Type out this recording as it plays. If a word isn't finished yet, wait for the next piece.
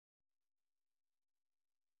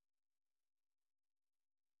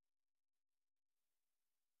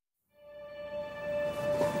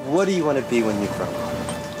What do you want to be when you grow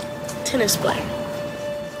up? Tennis player.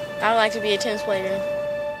 I would like to be a tennis player.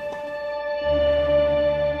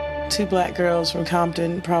 Two black girls from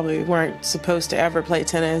Compton probably weren't supposed to ever play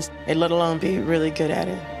tennis, let alone be really good at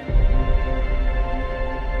it.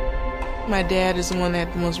 My dad is the one that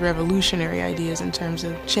had the most revolutionary ideas in terms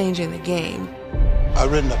of changing the game.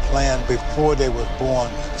 I'd written a plan before they were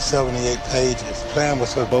born, 78 pages. The plan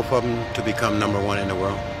was for both of them to become #1 in the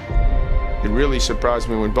world. It really surprised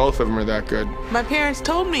me when both of them are that good. My parents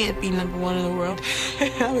told me it'd be #1 in the world.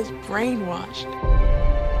 I was brainwashed.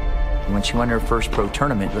 When she won her first pro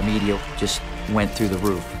tournament, the media just went through the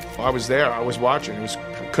roof. I was there. I was watching.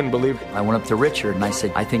 Couldn't believe it. I went up to Richard and I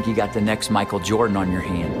said, I think you got the next Michael Jordan on your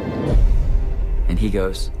hand. And he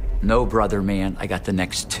goes, no, brother, man, I got the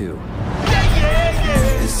next two.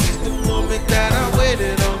 This is the moment that I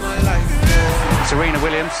waited all my life. Serena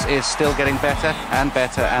Williams is still getting better and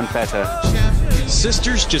better and better.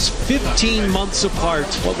 Sisters just 15 months apart.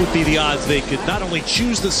 What would be the odds they could not only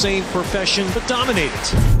choose the same profession, but dominate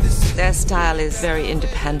it? Their style is very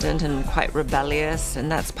independent and quite rebellious,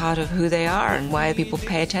 and that's part of who they are and why people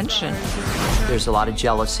pay attention. There's a lot of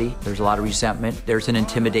jealousy, there's a lot of resentment, there's an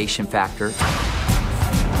intimidation factor.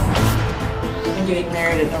 I'm getting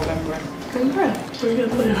married in November. Congrats, we're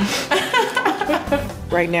gonna live.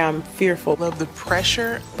 Right now I'm fearful of the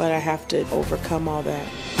pressure, but I have to overcome all that.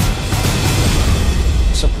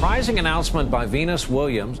 Surprising announcement by Venus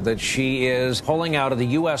Williams that she is pulling out of the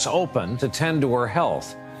U.S. Open to tend to her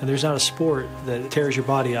health. And there's not a sport that tears your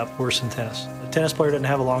body up worse than tennis. A tennis player doesn't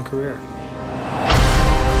have a long career.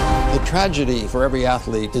 The tragedy for every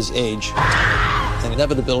athlete is age and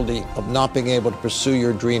inevitability of not being able to pursue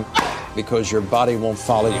your dream because your body won't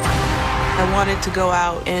follow you. I wanted to go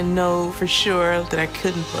out and know for sure that I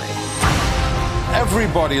couldn't play.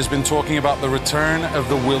 Everybody has been talking about the return of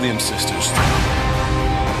the Williams sisters.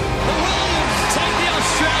 The Williams take the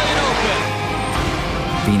Australian Open.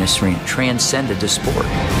 Venus Serena transcended the sport.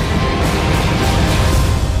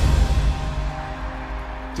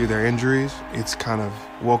 Through their injuries, it's kind of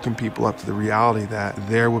woken people up to the reality that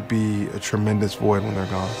there would be a tremendous void when they're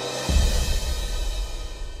gone.